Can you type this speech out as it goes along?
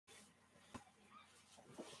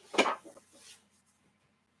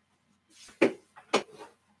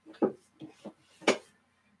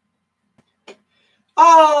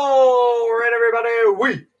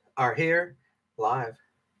are here live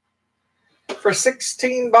for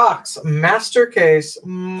 16 bucks. Master Case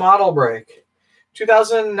Model Break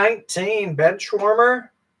 2019 Benchwarmer,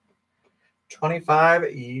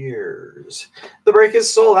 25 years. The break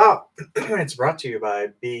is sold out. It's brought to you by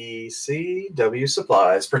BCW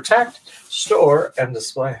Supplies. Protect, store, and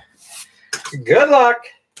display. Good luck,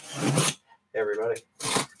 everybody.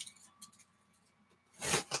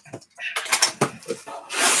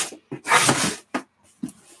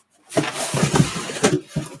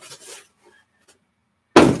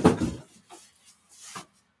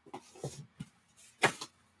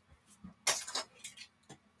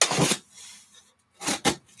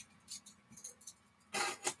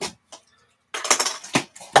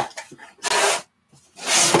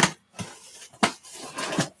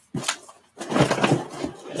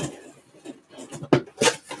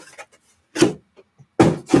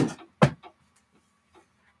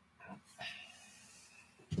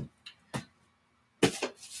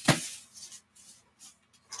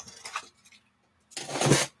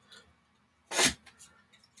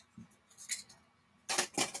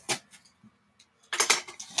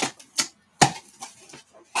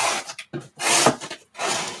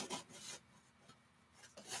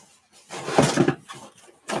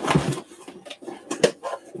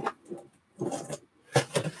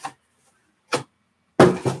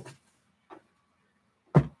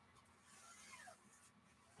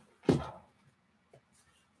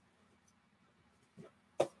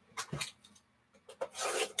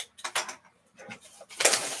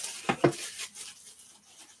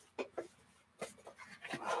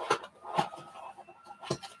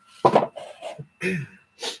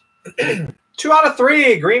 Two out of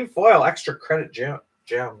three, green foil, extra credit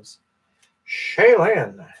gems.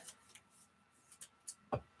 Shaylin.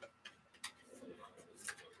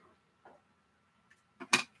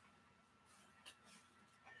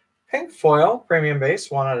 Pink foil, premium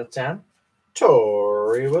base, 1 out of 10.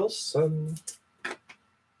 Tori Wilson.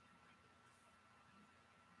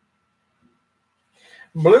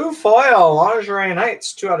 Blue foil, lingerie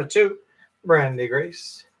nights, 2 out of 2. Brandy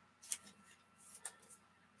Grace.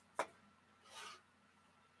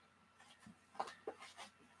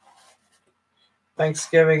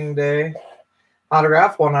 Thanksgiving Day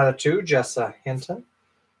autograph, 1 out of 2. Jessa Hinton.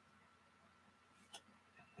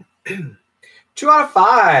 2 out of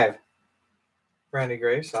 5. Brandy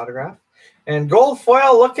Grace autograph. And gold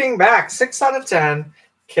foil looking back, 6 out of 10.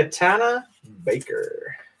 Katana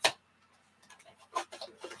Baker.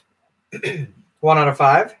 1 out of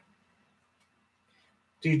 5.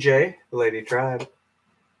 DJ Lady Tribe.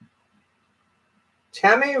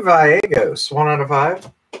 Tammy Gallegos, 1 out of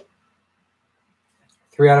 5.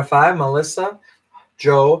 3 out of 5, Melissa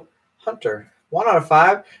Joe Hunter. 1 out of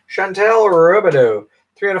 5, Chantel Robidoux.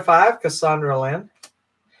 3 out of 5, Cassandra Lynn.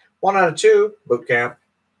 1 out of 2, Boot Camp.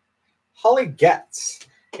 Holly Getz.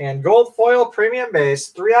 And gold foil premium base,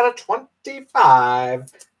 3 out of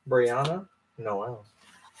 25, Brianna Noel.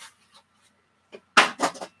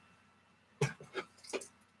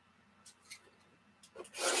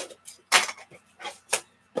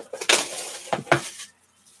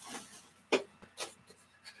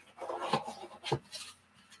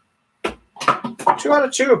 Two out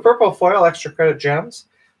of 2, purple foil, extra credit gems.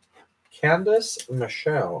 Candace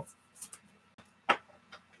Michelle.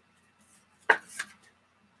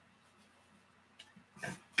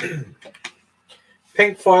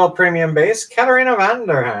 Pink foil premium base, Katarina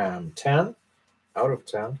Vanderham. 10 out of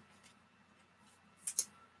 10.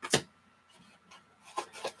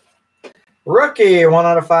 Rookie, 1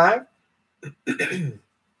 out of 5.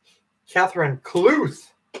 Catherine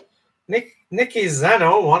Cluth. Nikki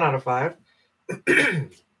Zeno, 1 out of 5. 3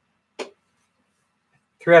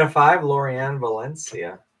 out of 5, Lorianne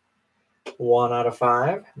Valencia. 1 out of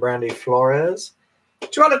 5, Brandy Flores.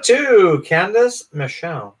 2 out of 2, Candace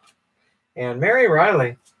Michelle. And Mary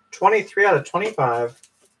Riley, 23 out of 25.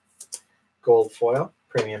 Gold foil,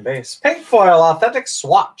 premium base. Pink foil, authentic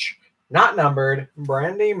swatch. Not numbered,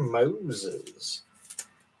 Brandy Moses.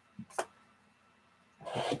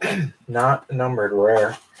 Not numbered,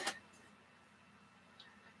 rare.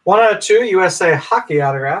 1 out of 2, USA Hockey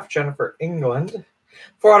autograph, Jennifer England.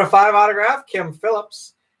 4 out of 5 autograph, Kim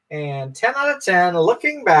Phillips. And 10 out of 10,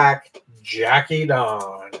 looking back, Jackie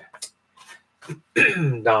Dawn.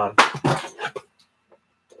 Dawn.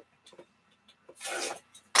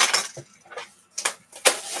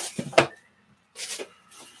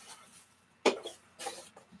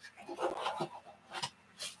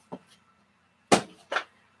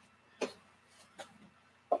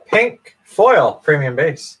 Pink foil, premium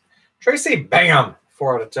base. Tracy Bingham,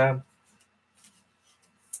 4 out of 10.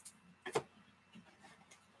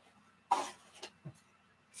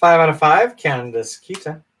 5 out of 5, Candace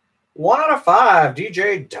Kita. 1 out of 5,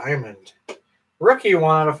 DJ Diamond. Rookie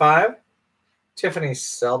 1 out of 5, Tiffany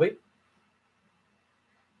Selby.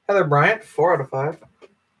 Heather Bryant, 4 out of 5.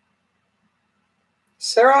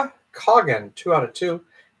 Sarah Coggin, 2 out of 2.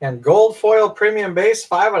 And gold foil premium base,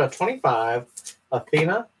 5 out of 25,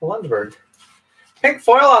 Athena Lundberg. Pink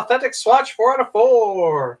foil authentic swatch, 4 out of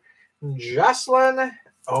 4, Jocelyn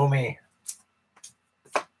Omi.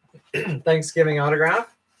 Thanksgiving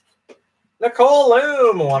autograph, Nicole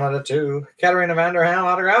Loom, 1 out of 2. Katarina Vanderham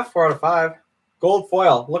autograph, 4 out of 5. Gold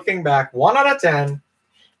foil, looking back, 1 out of 10,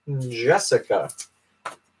 Jessica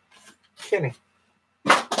Kinney.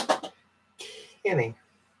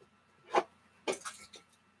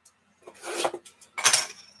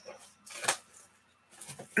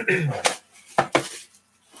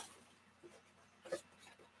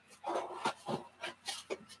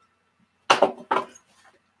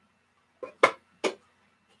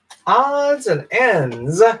 Odds and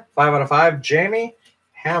ends, 5 out of 5, Jamie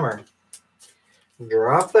Hammer.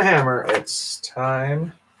 Drop the hammer. It's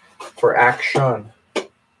time for action.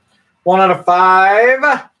 1 out of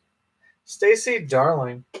 5, Stacy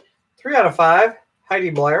Darling. 3 out of 5, Heidi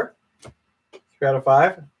Blair. 3 out of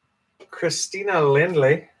 5, Christina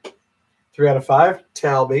Lindley. 3 out of 5,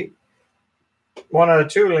 Talby. 1 out of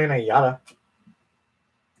 2, Lena Yada.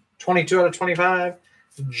 22 out of 25,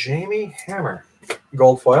 Jamie Hammer.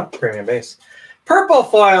 Gold foil, premium base. Purple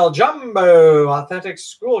foil, jumbo, authentic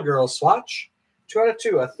schoolgirl swatch. 2 out of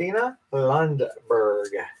 2, Athena Lundberg.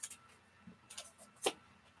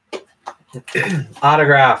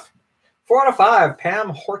 Autograph. 4 out of 5, Pam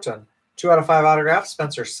Horton. 2 out of 5 autograph,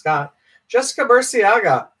 Spencer Scott. Jessica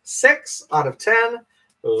Burciaga, 6 out of 10,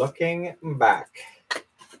 looking back.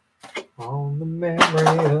 On the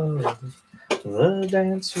memory of the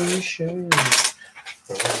dance we shared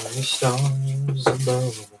from the stars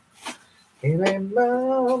above. In a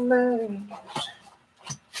moment.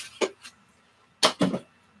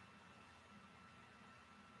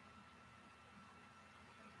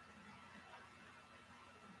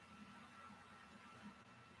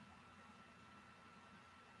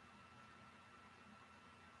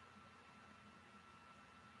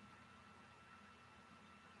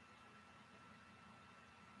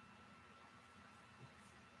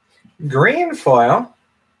 Green foil.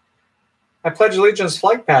 I Pledge Allegiance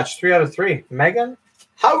flag patch, 3 out of 3. Megan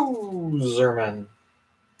Hauserman.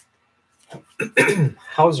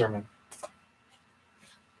 Hauserman.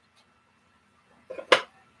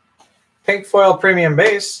 Pink foil premium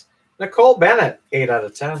base, Nicole Bennett, 8 out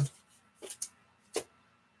of 10.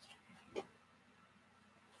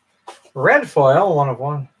 Red foil, 1 of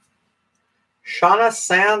 1. Shauna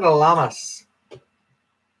Sand-Lamas.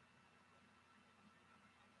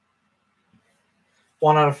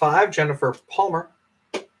 1 out of 5, Jennifer Palmer.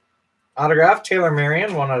 Autograph, Taylor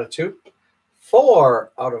Marion, 1 out of 2.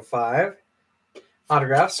 4 out of 5.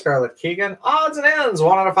 Autograph, Scarlett Keegan. Odds and ends,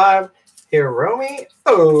 1 out of 5, Hiromi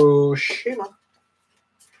Oshima.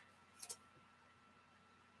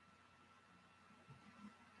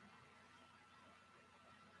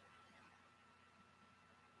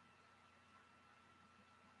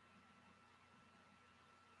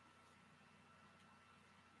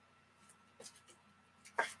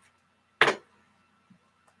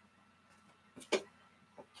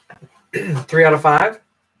 Three out of 5.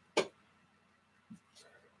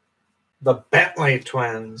 The Bentley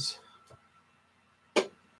Twins.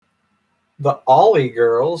 The Ollie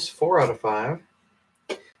Girls, 4 out of 5.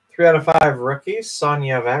 3 out of 5, rookie,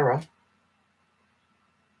 Sonia Vera.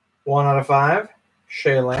 1 out of 5,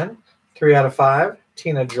 Shaylin. 3 out of 5,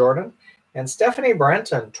 Tina Jordan. And Stephanie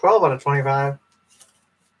Brenton, 12 out of 25.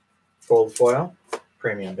 Gold foil,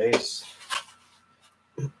 premium base.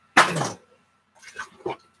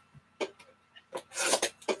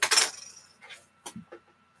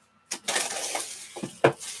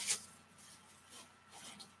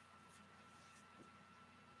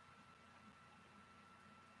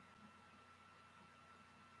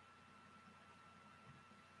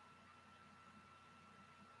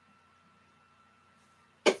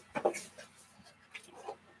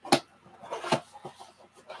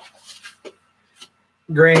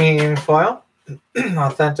 Green foil,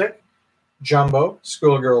 authentic, jumbo,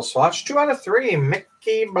 schoolgirl swatch, 2 out of 3,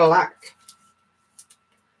 Mickey Black.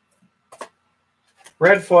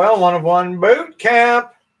 Red foil, 1 of 1, boot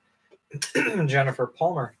camp, Jennifer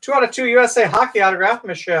Palmer. 2 out of 2, USA hockey autograph,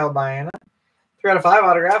 Michelle Baena. 3 out of 5,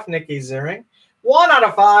 autograph, Nikki Ziering. 1 out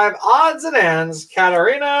of 5, odds and ends,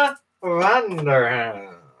 Katarina Vanderham.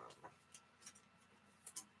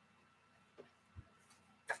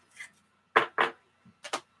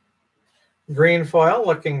 Green foil,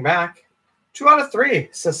 looking back. 2 out of 3,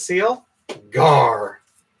 Cecile Gar.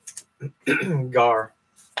 Gar.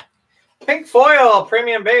 Pink foil,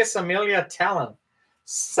 premium base, Amelia Talon.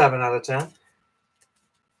 7 out of 10.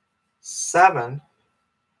 7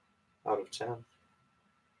 out of 10.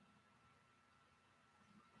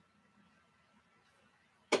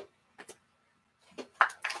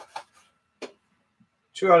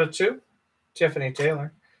 Two out of 2, Tiffany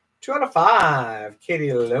Taylor. 2 out of 5, Katie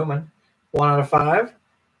Luman. 1 out of 5,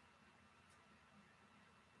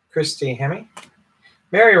 Christy Hemme.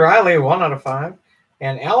 Mary Riley, 1 out of 5.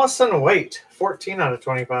 And Allison Waite, 14 out of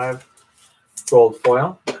 25. Gold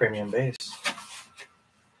foil, premium base.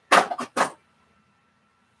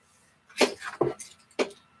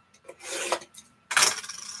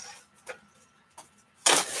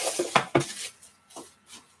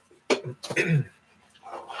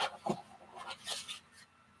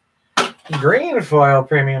 Green foil,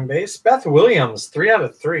 premium base. Beth Williams, 3 out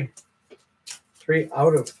of 3. 3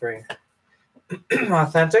 out of 3.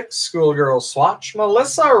 Authentic schoolgirl swatch,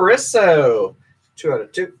 Melissa Risso, 2 out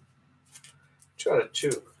of 2. 2 out of 2.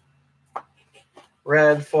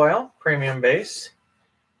 Red foil, premium base,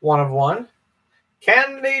 1 of 1.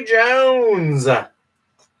 Candy Jones.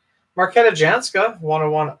 Marketa Janska, 1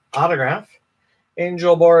 of 1 autograph.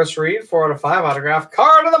 Angel Boris Reed, 4 out of 5 autograph.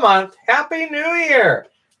 Card of the month. Happy New Year.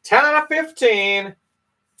 10 out of 15.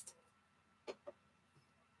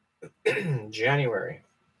 January.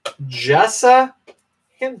 Jessa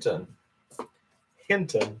Hinton.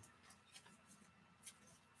 Hinton.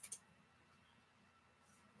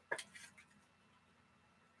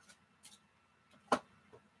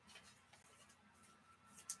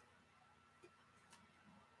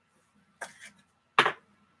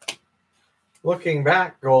 Looking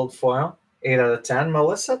back, gold foil, 8 out of 10,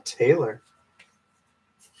 Melissa Taylor.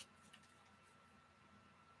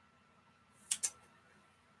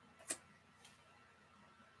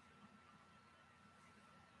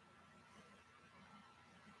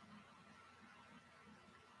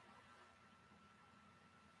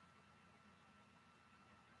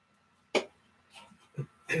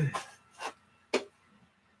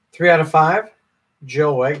 Three out of 5,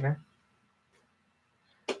 Jill Wagner.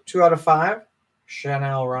 2 out of 5,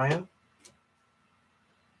 Chanel Ryan.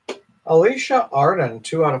 Alicia Arden,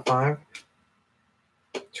 2 out of 5.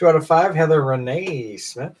 2 out of 5, Heather Renee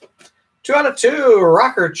Smith. 2 out of 2,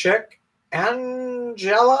 Rocker Chick,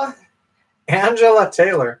 Angela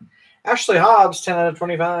Taylor. Ashley Hobbs, 10 out of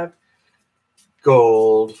 25.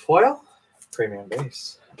 Gold foil, premium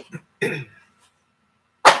base.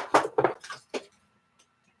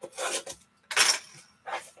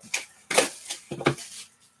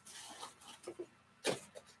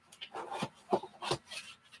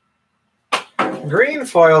 Green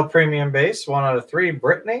foil, premium base, 1 out of 3,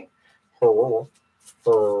 Brittany.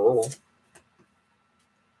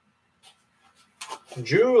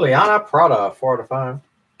 Juliana Prada, 4 out of 5.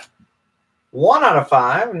 1 out of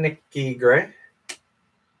 5, Nikki Gray.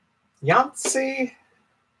 Yancey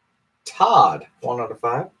Todd, 1 out of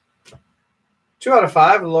 5. 2 out of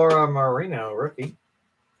 5, Laura Marino, rookie.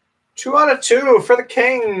 2 out of 2 for the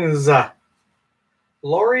Kings.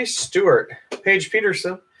 Lori Stewart. Paige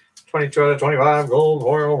Peterson, 22 out of 25, gold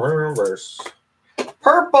foil reverse.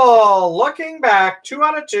 Purple, looking back, 2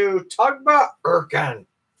 out of 2, Tugba Erkin.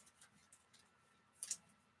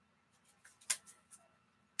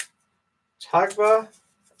 Tugba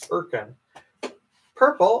Erkin.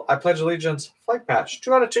 Purple, I Pledge Allegiance flight patch,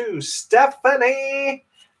 2 out of 2, Stephanie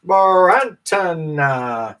Branton.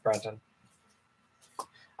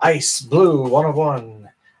 Ice blue, 1 of 1.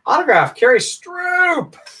 Autograph, Carrie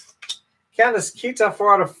Stroop. Candace Kita,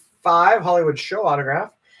 4 out of 5, Hollywood Show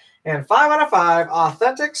autograph. And 5 out of 5,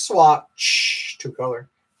 authentic swatch, 2 color,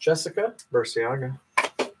 Jessica Burciaga.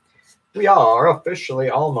 We are officially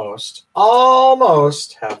almost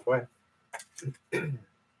halfway. 3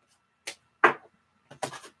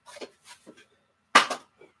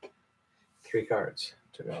 cards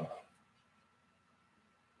to go.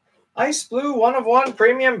 Ice blue, 1 of 1,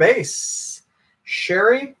 premium base,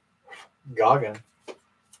 Sherry Goggin.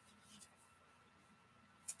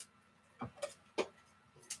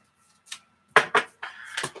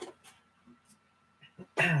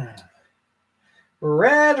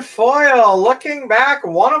 Red foil, looking back,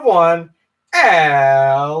 1 of 1,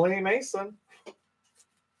 Allie Mason.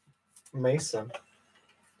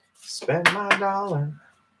 Spend my dollar,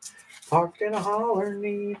 parked in a holler,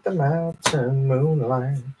 neath the mountain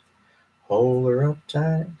moonlight. Hold her up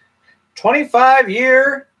tight.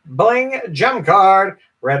 25-year bling gem card,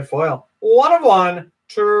 red foil, 1 of 1,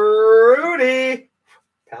 Trudy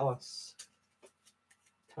Palace.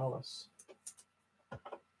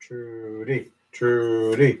 Trudy,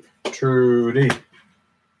 Trudy, Trudy.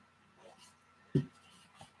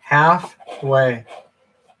 Halfway.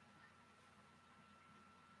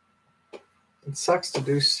 It sucks to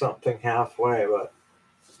do something halfway, but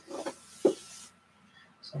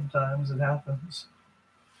sometimes it happens.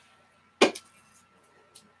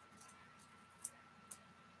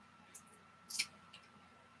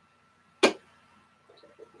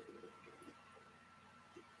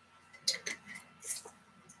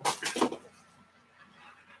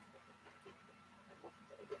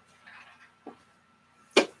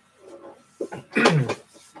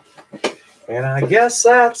 And I guess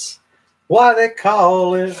that's why they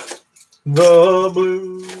call it the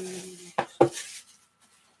blues.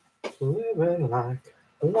 Living like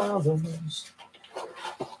lovers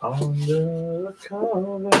under the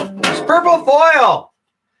covers. Purple foil.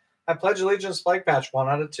 I pledge allegiance flag patch 1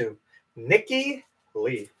 out of 2. Nikki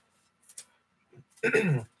Lee.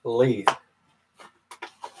 Lee.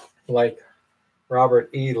 Like Robert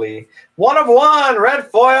E. Lee. 1 of 1.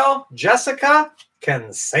 Red foil. Jessica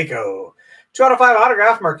Canseco. 2 out of 5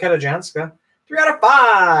 autograph, Marketa Janska. 3 out of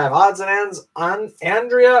 5 odds and ends on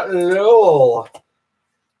Andrea Lowell.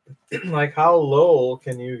 Like, how low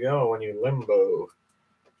can you go when you limbo?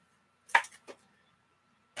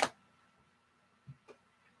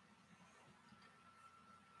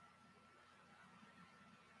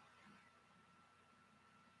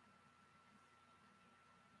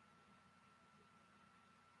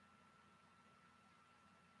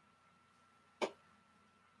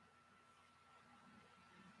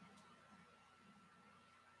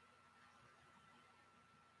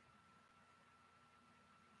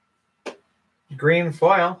 Green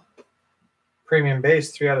foil. Premium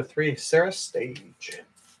base, 3 out of 3. Sarah Stage.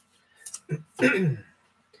 1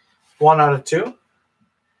 out of 2.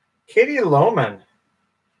 Katie Lohman.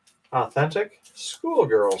 Authentic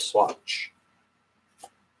schoolgirl swatch.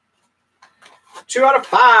 2 out of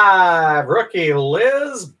 5. Rookie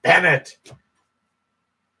Liz Bennett.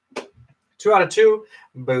 2 out of 2.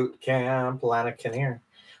 Boot Camp Lana Kinnear.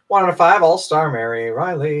 1 out of 5. All-Star Mary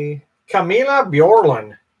Riley. Camila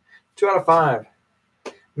Bjorlund. 2 out of 5.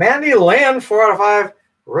 Mandy Lynn, 4 out of 5.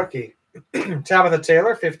 Rookie. Tabitha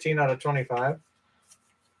Taylor, 15 out of 25.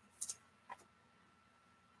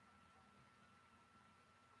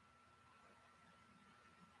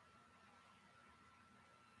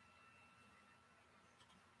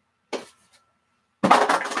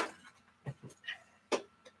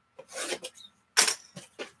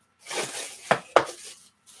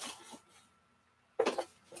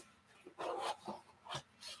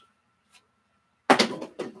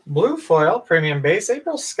 Blue foil, premium base,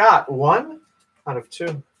 April Scott, 1 out of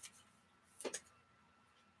 2.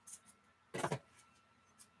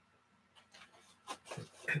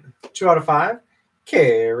 Two out of 5.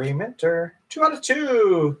 Carrie Minter, 2 out of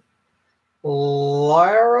 2.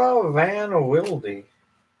 Lyra Van Wilde.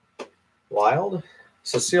 Wild.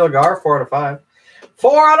 Cecile Gar, 4 out of 5.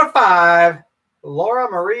 4 out of 5.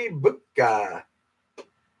 Laura Marie Butka.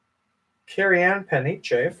 Carrie Ann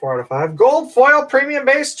Peniche, 4 out of 5. Gold foil premium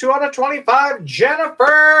base, 2 out of 25.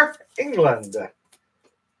 Jennifer England.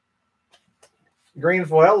 Green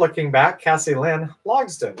foil, looking back, Cassie Lynn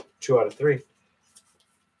Logsdon, 2 out of 3.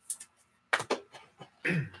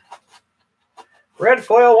 Red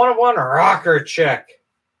foil, 1 of 1. Rocker check.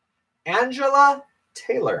 Angela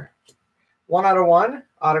Taylor. 1 out of 1.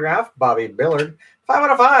 Autograph, Bobby Billard. 5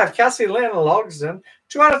 out of 5. Cassie Lynn Logsdon.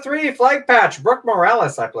 2 out of 3. Flag patch, Brooke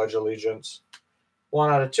Morales. I pledge allegiance.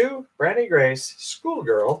 1 out of 2. Brandy Grace.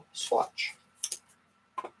 Schoolgirl swatch.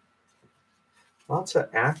 Lots of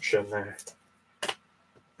action there.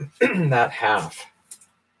 That half.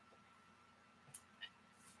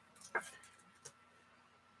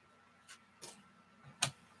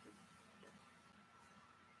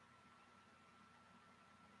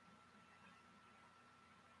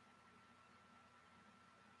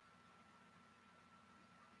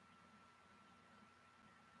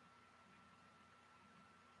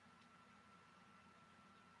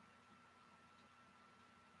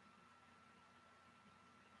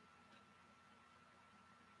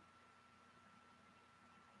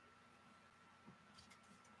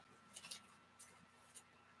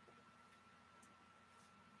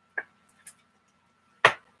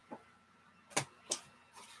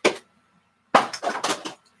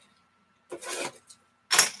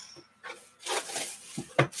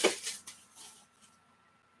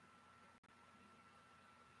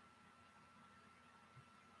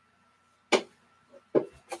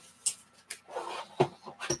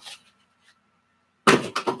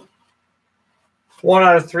 One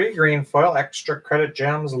out of 3, green foil, extra credit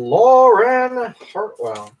gems, Lauren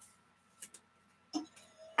Hartwell.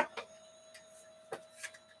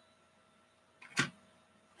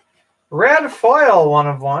 Red foil,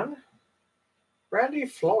 1/1. Brandy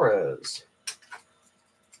Flores.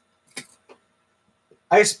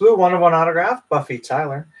 Ice blue, 1/1 autograph, Buffy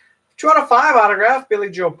Tyler. 2/5 autograph, Billy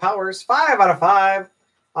Joe Powers. 5/5.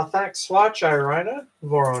 Authentic swatch, Irina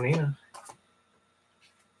Voronina.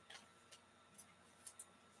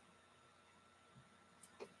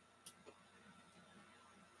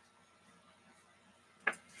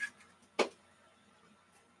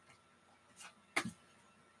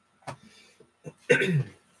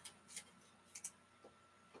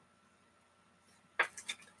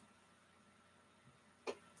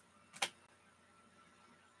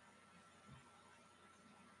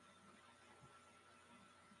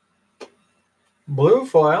 Blue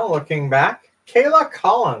foil, looking back, Kayla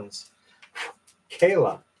Collins.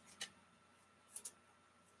 Kayla.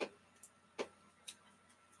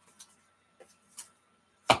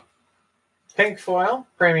 Pink foil,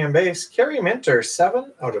 premium base, Carrie Minter,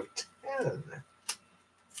 7/10.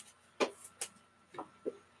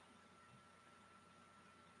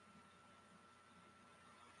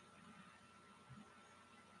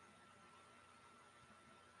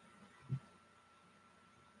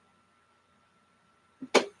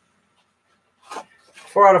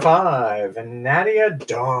 Four out of 5, and Nadia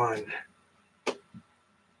Dawn.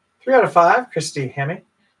 3/5, Christy Hemme.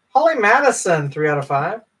 Holly Madison,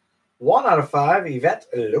 3/5. 1/5, Yvette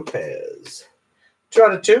Lopez.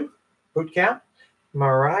 2/2, Boot Camp,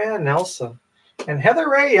 Mariah Nelson. And Heather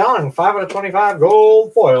Ray Young, 5/25,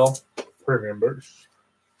 gold foil, premium base.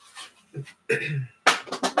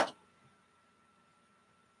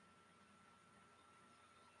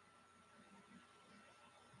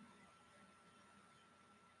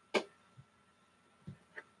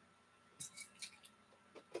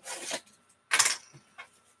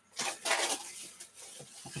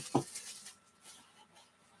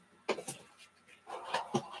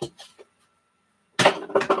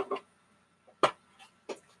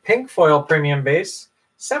 Pink foil premium base,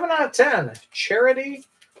 7/10, Charity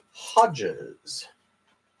Hodges.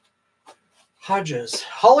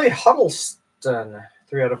 Holly Huddleston,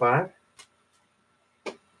 3/5.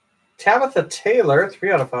 Tabitha Taylor,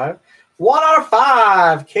 3/5.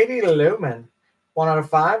 1/5, Katie Lumen.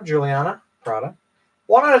 1/5, Juliana Prada.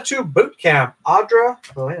 1/2, Boot Camp, Audra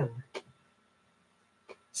Lynn.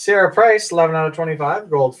 Sarah Price, 11/25,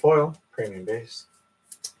 gold foil, premium base.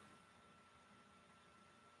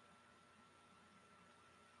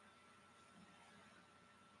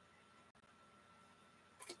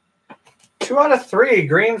 Two out of 3,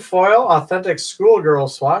 green foil, authentic schoolgirl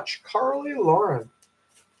swatch, Carly Lauren.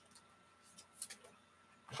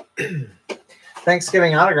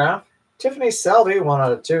 Thanksgiving autograph, Tiffany Selby,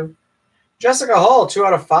 1/2. Jessica Hull,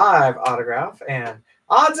 2/5 autograph. And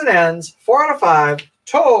odds and ends, 4/5,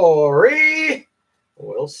 Tori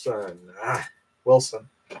Wilson. Wilson.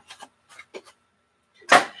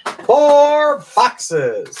 4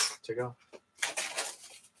 boxes to go.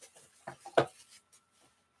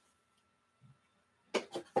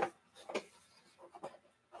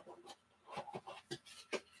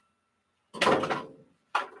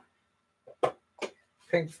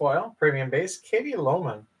 Pink foil, premium base, Katie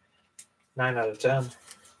Lohman, 9/10.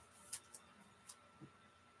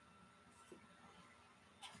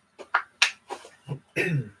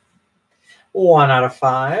 One out of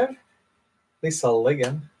 5, Lisa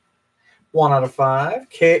Ligon. 1/5,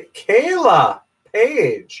 Kayla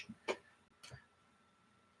Page. I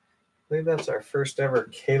believe that's our first ever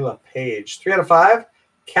Kayla Page. 3/5,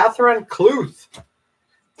 Catherine Cluth.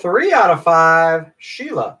 3/5,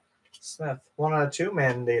 Sheila Smith. 1/2,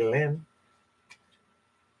 Mandy Lynn.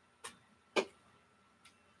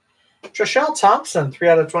 Trishelle Thompson,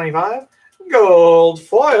 3/25. Gold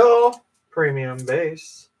foil, premium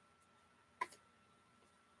base.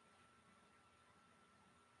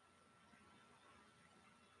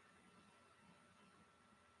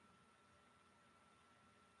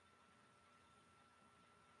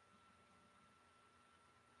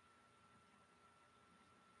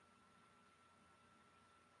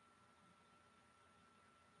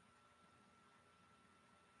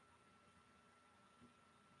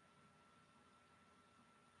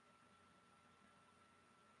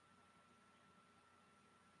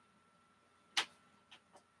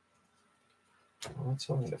 That's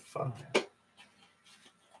only the 5.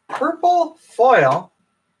 Purple foil,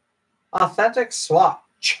 authentic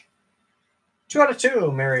swatch.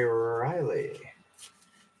 2/2, Mary Riley.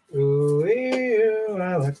 Ooh,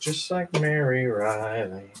 I look just like Mary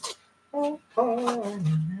Riley.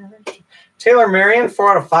 Taylor Marion,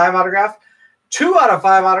 4/5 autograph.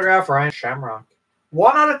 2/5 autograph, Ryan Shamrock.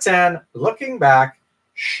 1/10, looking back,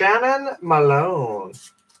 Shannon Malone.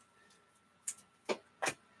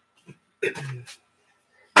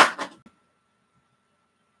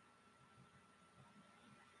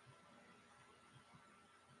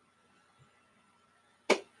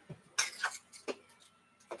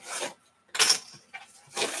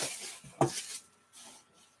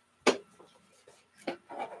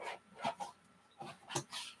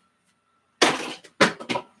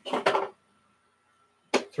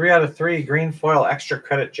 Three out of 3 green foil extra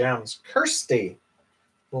credit gems. Kirsty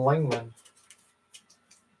Lingman.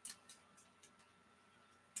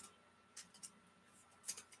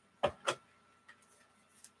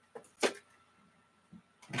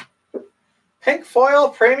 Pink foil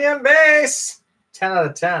premium base. 10 out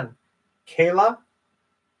of 10. Kayla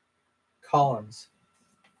Collins.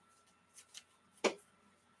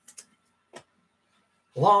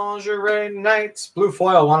 Lingerie Nights. Blue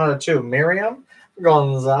foil 1 out of 2. Miriam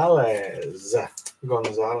Gonzalez.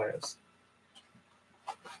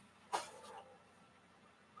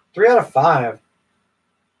 3 out of 5.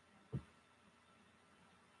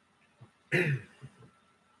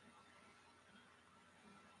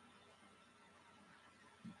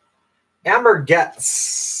 Amber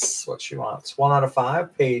gets what she wants. 1 out of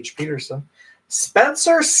 5. Paige Peterson.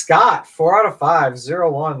 Spencer Scott. 4 out of 5.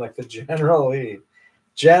 0-1 like the general lead.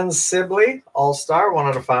 Jen Sibley. All-Star. 1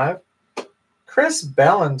 out of 5. Chris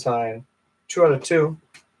Ballantyne. 2 out of 2.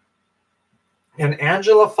 And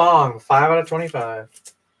Angela Fong. 5 out of 25.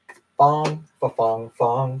 Fong.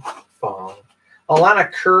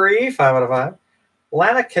 Alana Curry. 5 out of 5.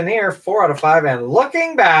 Lana Kinnear. 4 out of 5. And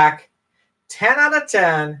looking back, 10 out of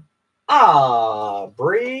 10.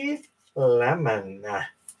 Brie Lemon.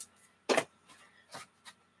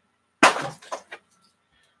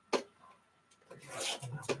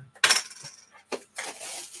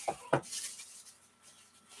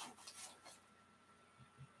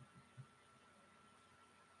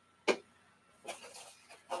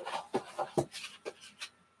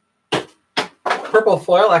 Purple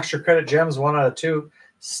foil, extra credit gems, 1 out of 2.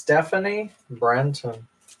 Stephanie Brenton.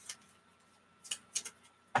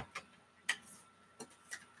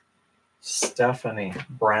 Stephanie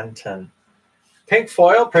Brenton. Pink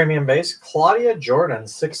foil, premium base, Claudia Jordan,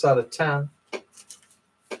 6 out of 10.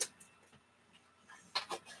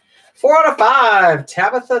 4 out of 5,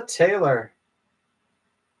 Tabitha Taylor.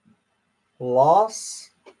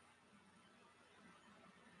 Los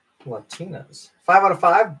Latinas. 5 out of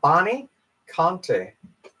 5, Bonnie Conte.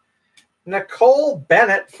 Nicole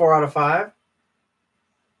Bennett, 4 out of 5.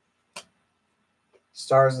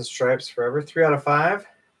 Stars and Stripes Forever, 3 out of 5.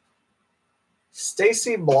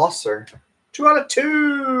 Stacy Blosser, 2 out of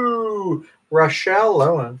 2. Rochelle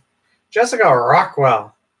Lowen. Jessica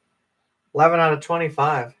Rockwell, 11 out of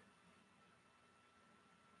 25.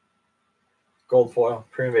 Gold foil,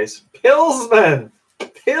 premium base. Pillsman.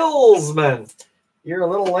 You're a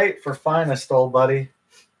little late for finest, old buddy.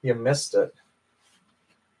 You missed it.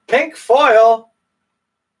 Pink foil,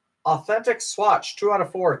 authentic swatch, 2 out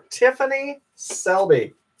of 4. Tiffany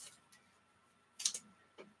Selby.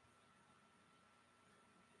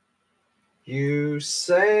 You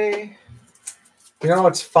say, you know,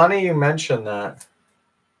 it's funny you mentioned that.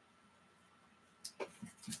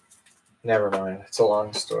 Never mind. It's a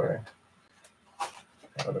long story.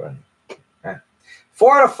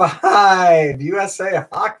 4 out of 5. USA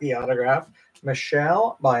hockey autograph.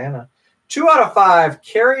 Michelle Baena. 2 out of 5.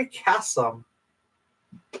 Carrie Kassam.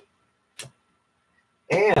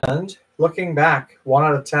 And looking back, 1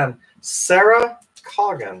 out of 10. Sarah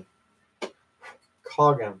Coggin.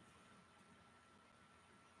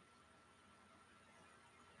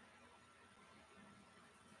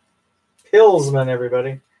 Pillsman,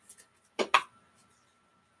 everybody.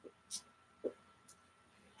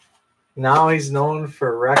 Now he's known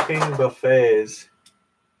for wrecking buffets.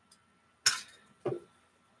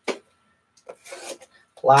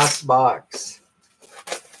 Last box.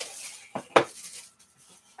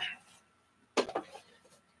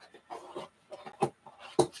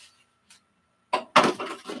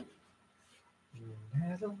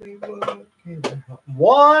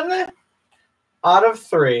 One out of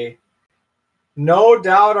 3. No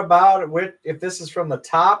doubt about it if this is from the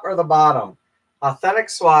top or the bottom. Authentic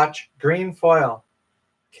swatch, green foil.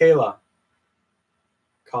 Kayla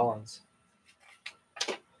Collins.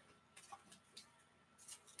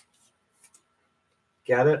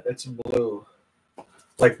 Get it? It's blue.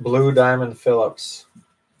 Like Blue Diamond Phillips.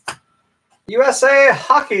 USA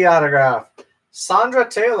hockey autograph. Sandra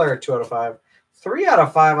Taylor, 2 out of 5. 3 out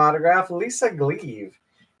of 5 autograph, Lisa Gleave.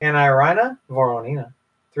 And Irina Voronina,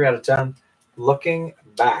 3 out of 10. Looking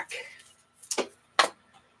back.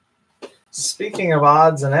 Speaking of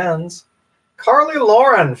odds and ends, Carly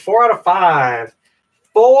Lauren, 4 out of 5.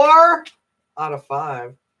 4 out of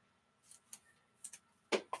 5.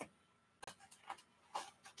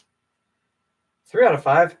 Three out of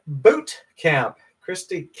 5. Boot Camp,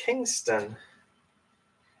 Christy Kingston.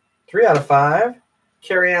 3 out of 5.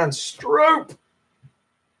 Carrie-Ann Stroop.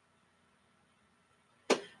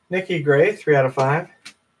 Nikki Gray, 3 out of 5.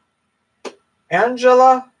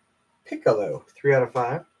 Angela Piccolo, 3 out of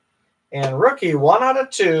 5. And rookie, 1 out of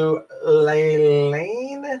 2,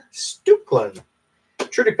 Laylane Stuklin.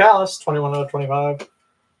 Trudy Palace, 21 out of 25.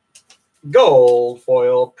 Gold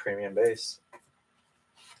foil premium base.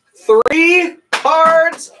 3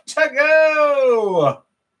 cards to go.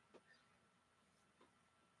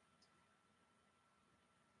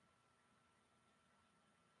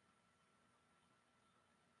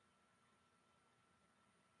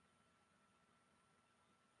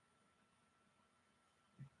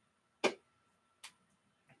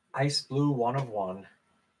 Ice Blue 1 of 1.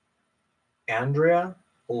 Andrea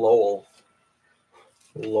Lowell.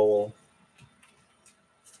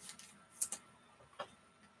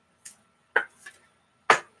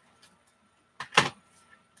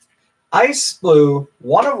 Ice Blue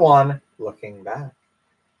 1 of 1. Looking back.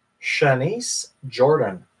 Shanice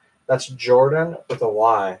Jordan. That's Jordan with a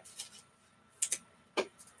Y.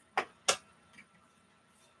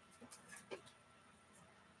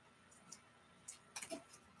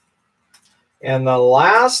 And the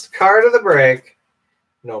last card of the break,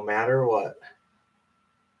 no matter what.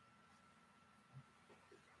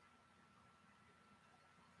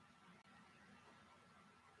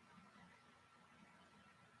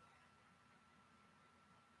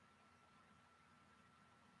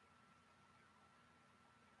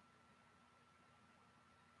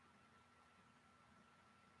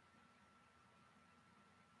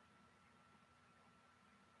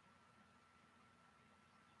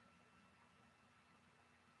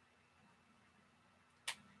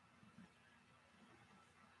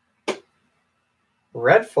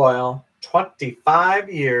 Red foil,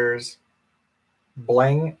 25 years,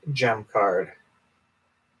 bling gem card.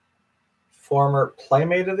 Former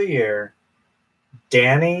Playmate of the Year,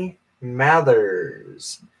 Danny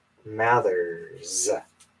Mathers.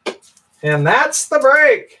 And that's the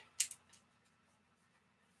break.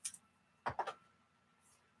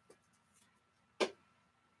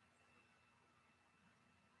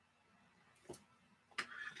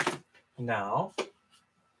 Now,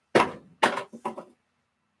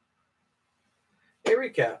 a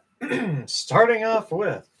recap. Starting off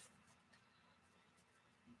with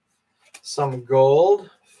some gold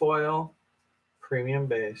foil premium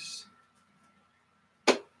base.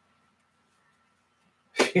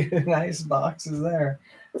 Few nice boxes there.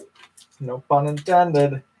 No pun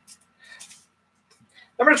intended.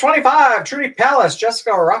 Number 25, Trudy Palace,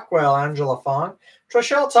 Jessica Rockwell, Angela Fong,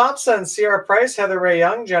 Trishelle Thompson, Sierra Price, Heather Ray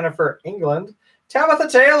Young, Jennifer England, Tabitha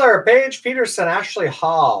Taylor, Paige Peterson, Ashley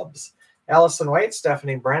Hobbs, Allison Waite,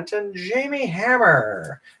 Stephanie Brenton, Jamie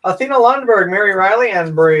Hammer, Athena Lundberg, Mary Riley,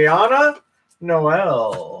 and Brianna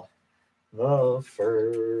Noel. The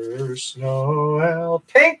first Noel.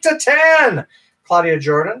 Pink to 10. Claudia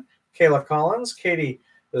Jordan, Kayla Collins, Katie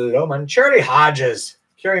Lohman, Charity Hodges,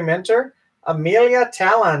 Carrie Minter, Amelia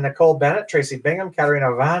Talon, Nicole Bennett, Tracy Bingham,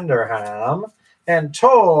 Katarina Vanderham, and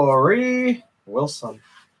Tori Wilson.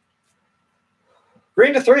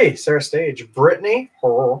 Green to 3, Sarah Stage, Brittany,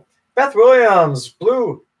 Beth Williams,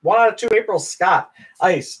 blue, 1 out of 2, April Scott,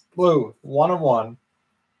 ice, blue, 1 of 1,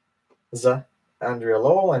 Andrea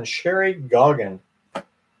Lowell, and Sherry Goggin.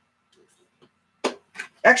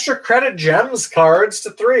 Extra credit gems cards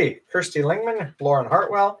to 3. Kirsty Lingman, Lauren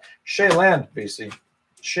Hartwell, Shaylin VC.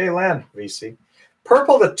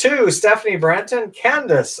 Purple to 2, Stephanie Branton,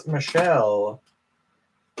 Candace Michelle.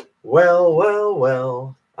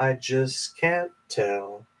 Well, I just can't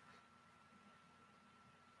tell.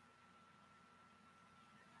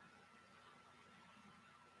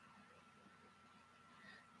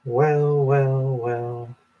 Well,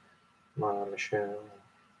 my Michelle.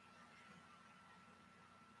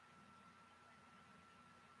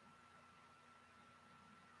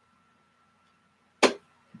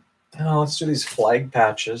 Oh, let's do these flag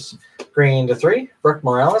patches. Green to 3, Brooke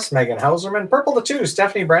Morales, Megan Hauserman. Purple to 2,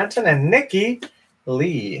 Stephanie Branton and Nikki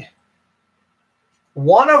Lee.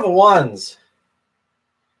 1 of 1s,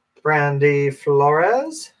 Brandy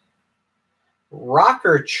Flores.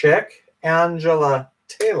 Rocker Chick, Angela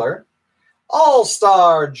Taylor.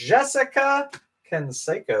 All-Star, Jessica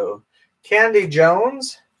Canseco. Candy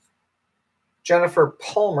Jones, Jennifer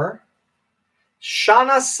Palmer.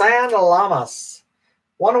 Shauna Sandalamas.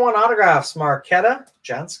 101 autographs, Marquetta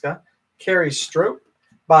Janska, Carrie Stroop,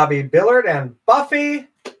 Bobby Billard, and Buffy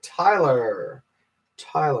Tyler.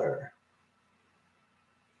 Tyler.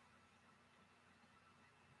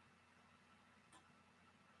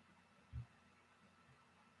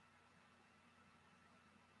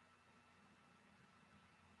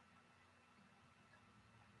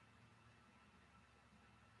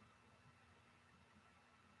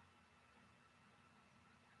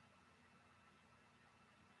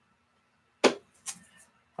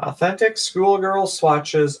 Authentic Schoolgirl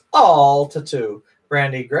swatches all to 2.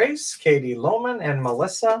 Brandy Grace, Katie Lohman, and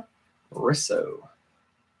Melissa Risso.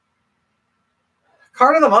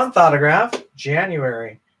 Card of the Month autograph,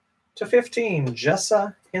 January /15,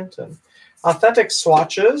 Jessa Hinton. Authentic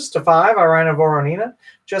swatches to 5, Irina Voronina,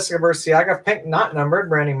 Jessica Burciaga. Pink not numbered,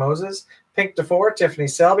 Brandy Moses. Pink to 4, Tiffany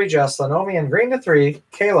Selby, Jess Lanomi. And green to 3,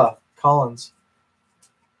 Kayla Collins.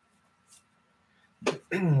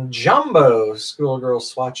 Jumbo Schoolgirl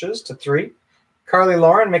swatches to 3, Carly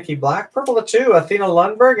Lauren, Mickey Black. Purple to 2, Athena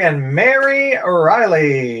Lundberg and Mary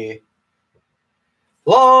Riley.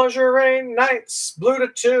 Lingerie Knights, blue to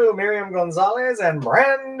 2, Miriam Gonzalez and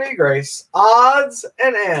Brandy Grace. Odds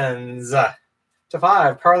and ends to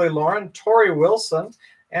 5, Carly Lauren, Tori Wilson,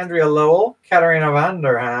 Andrea Lowell, Katarina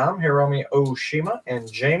Vanderham, Hiromi Oshima,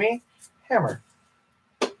 and Jamie Hammer.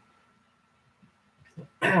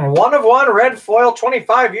 1 of 1 red foil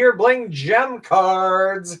 25-year bling gem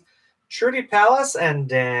cards. Trudy Palace and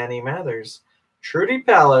Danny Mathers. Trudy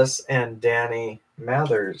Palace and Danny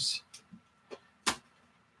Mathers.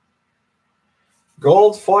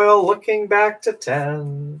 Gold foil looking back to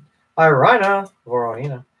 10. Irina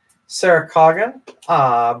Voronina. Sarah Coggin.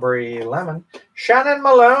 Aubrey Lemon. Shannon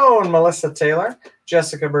Malone. Melissa Taylor.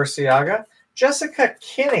 Jessica Burciaga. Jessica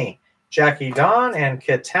Kinney. Jackie Dawn and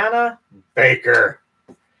Kitana Baker.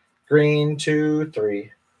 Green to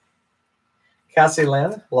 3. Cassie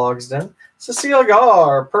Lynn, Logsden. Cecile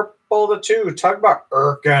Gar, purple to 2, Tugba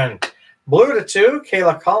Erkin. Blue to 2,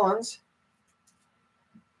 Kayla Collins.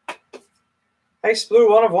 Ice blue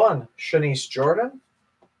 1 of 1, Shanice Jordan.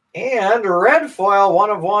 And red foil 1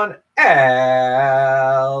 of 1, Allie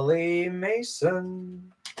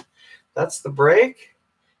Mason. That's the break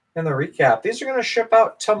and the recap. These are going to ship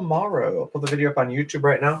out tomorrow. I'll put the video up on YouTube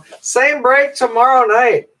right now. Same break tomorrow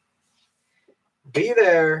night. Be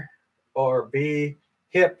there or be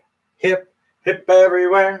hip, hip, hip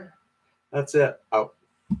everywhere. That's it. Out.